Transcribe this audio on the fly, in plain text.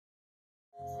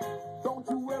Don't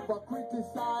you ever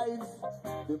criticize,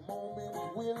 the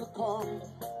moment will come.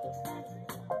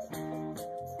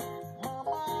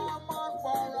 Mama, man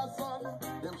for a son,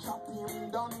 them shot him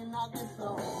down in a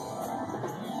slum.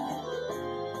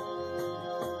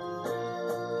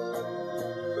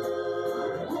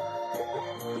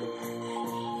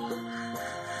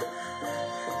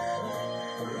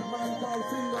 Man called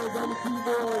fingers on the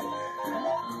keyboard.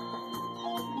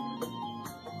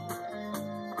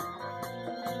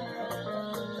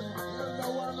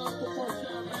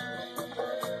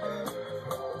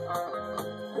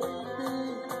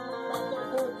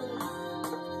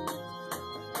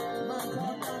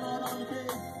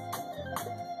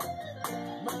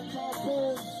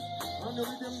 On the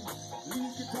rhythm,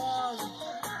 lead guitar.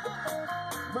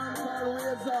 Man called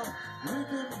Razor,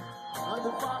 rhythm on the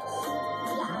box.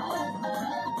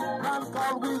 Man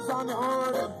called Wiz on the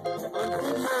horn and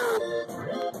video.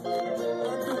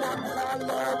 And the one called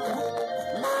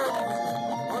Love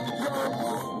on the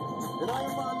drums. And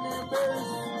I'm on the bass.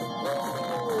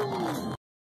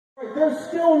 They're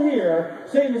still here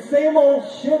saying the same old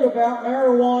shit about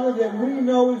marijuana that we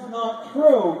know is not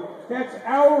true. That's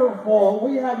our fault.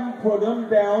 We haven't put them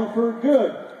down for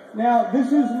good. Now,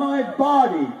 this is my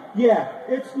body. Yeah,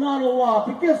 it's not a lot,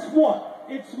 but guess what?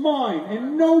 It's mine,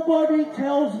 and nobody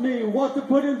tells me what to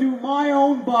put into my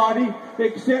own body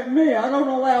except me. I don't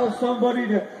allow somebody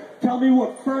to tell me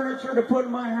what furniture to put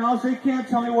in my house. They can't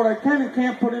tell me what I can and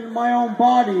can't put into my own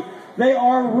body. They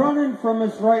are running from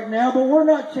us right now, but we're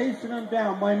not chasing them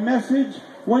down. My message,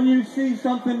 when you see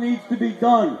something needs to be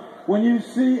done, when you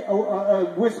see a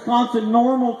Wisconsin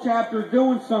NORML chapter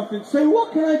doing something, say,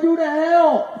 what can I do to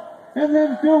help? And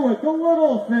then do it. The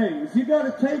little things. You got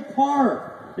to take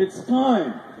part. It's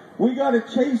time. We got to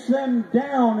chase them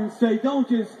down and say, don't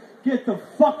just get the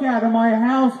fuck out of my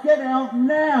house. Get out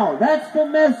now. That's the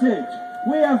message.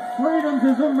 We have freedoms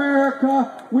as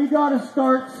America. We got to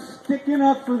start sticking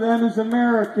up for them as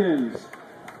Americans.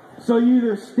 So you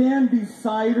either stand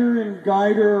beside her and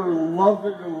guide her, or love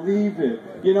it or leave it.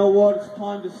 You know what? It's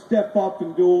time to step up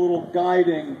and do a little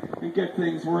guiding and get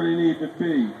things where they need to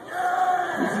be.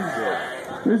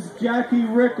 This is Jackie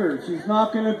Rickard. She's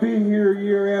not going to be here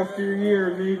year after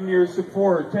year needing your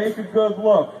support. Take a good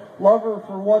look. Love her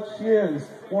for what she is.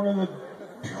 One of the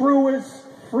truest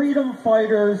freedom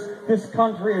fighters this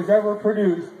country has ever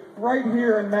produced. Right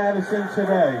here in Madison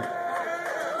today.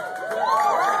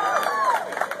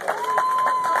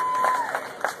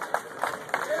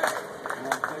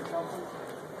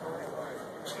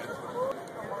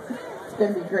 It's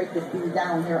going to be great to be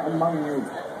down here among you.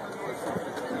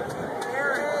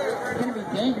 It's going to be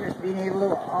dangerous being able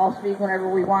to all speak whenever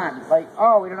we want. Like,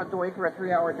 oh, we don't have to wait for a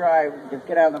 3-hour drive. We can just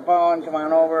get on the phone, come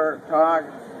on over, talk.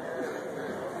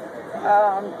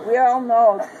 We all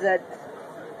know that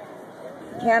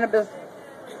cannabis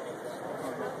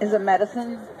is a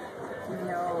medicine. You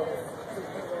know,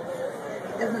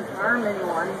 it doesn't harm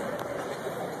anyone.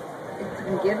 It's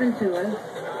been given to us.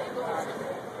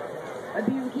 But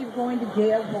people keep going to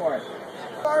jail for it.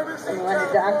 And when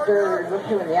a doctor looks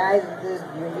you in the eyes and says,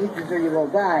 you need this or you will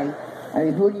die, I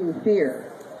mean, who do you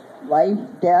fear? Life,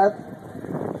 death,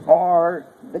 or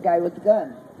the guy with the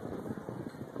gun?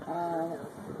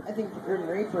 I think the Grim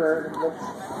Reaper looks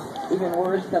even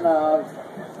worse than a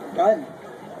gun.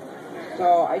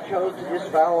 So I chose to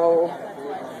just follow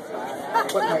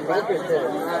what my neighbors did,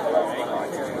 not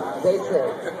what they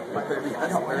said. I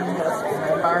don't want to invest in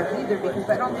my bars either because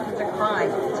I don't think it's a crime.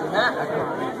 It's not a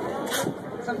crime.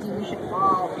 It's something we should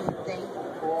all be thankful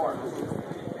for.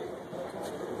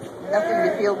 Nothing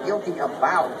to feel guilty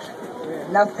about.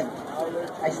 Nothing.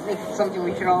 I think it's something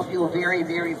we should all feel very,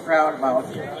 very proud about.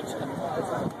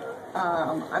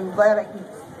 I'm glad I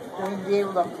can be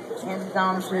able to hand it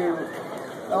down to,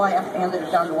 well, I handed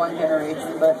it down to one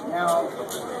generation, but now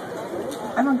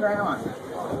I'm a grandma.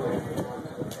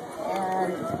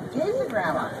 And Jay's a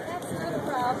grandma.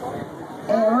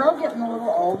 And we're all getting a little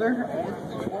older.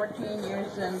 It's 14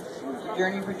 years since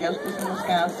Journey for Justice in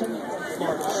Wisconsin.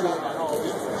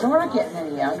 So we're not getting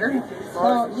any younger.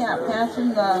 So yeah,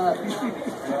 passing the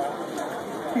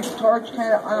torch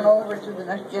kind of on over to the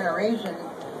next generation.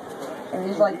 And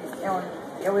he's like, you know,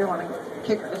 yeah, we want to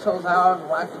kick ourselves out and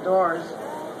lock the doors.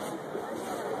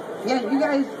 Yeah, you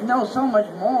guys know so much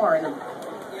more and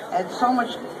so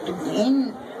much to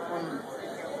gain from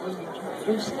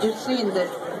just seeing that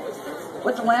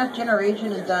what the last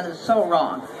generation has done is so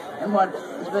wrong, and what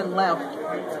has been left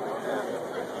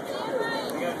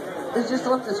is just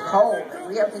left us cold.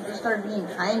 We have to just start being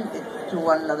kind to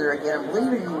one another again,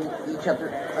 believing in each other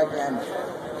again.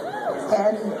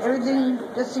 And everything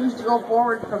just seems to go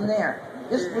forward from there.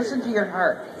 Just listen to your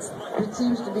heart. If it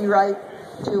seems to be right,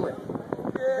 do it.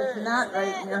 If it's not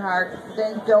right in your heart,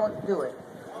 then don't do it.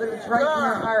 But if it's right in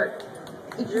your heart,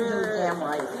 it's usually damn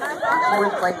right. It's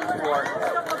worth fighting for.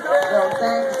 So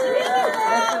thanks.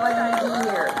 Thanks for letting me be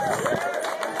here.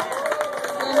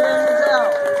 And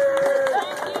yourself.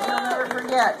 You'll never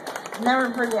forget. Never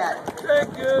forget.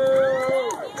 Thank you.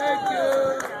 Thank you.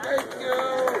 Thank you.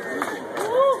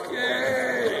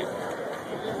 Yay.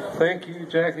 Thank you,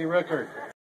 Jackie Rickard.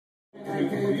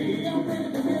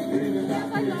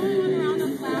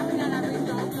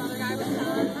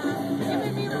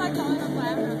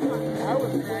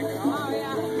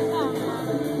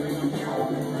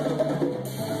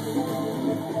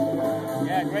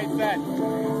 Yeah, great set.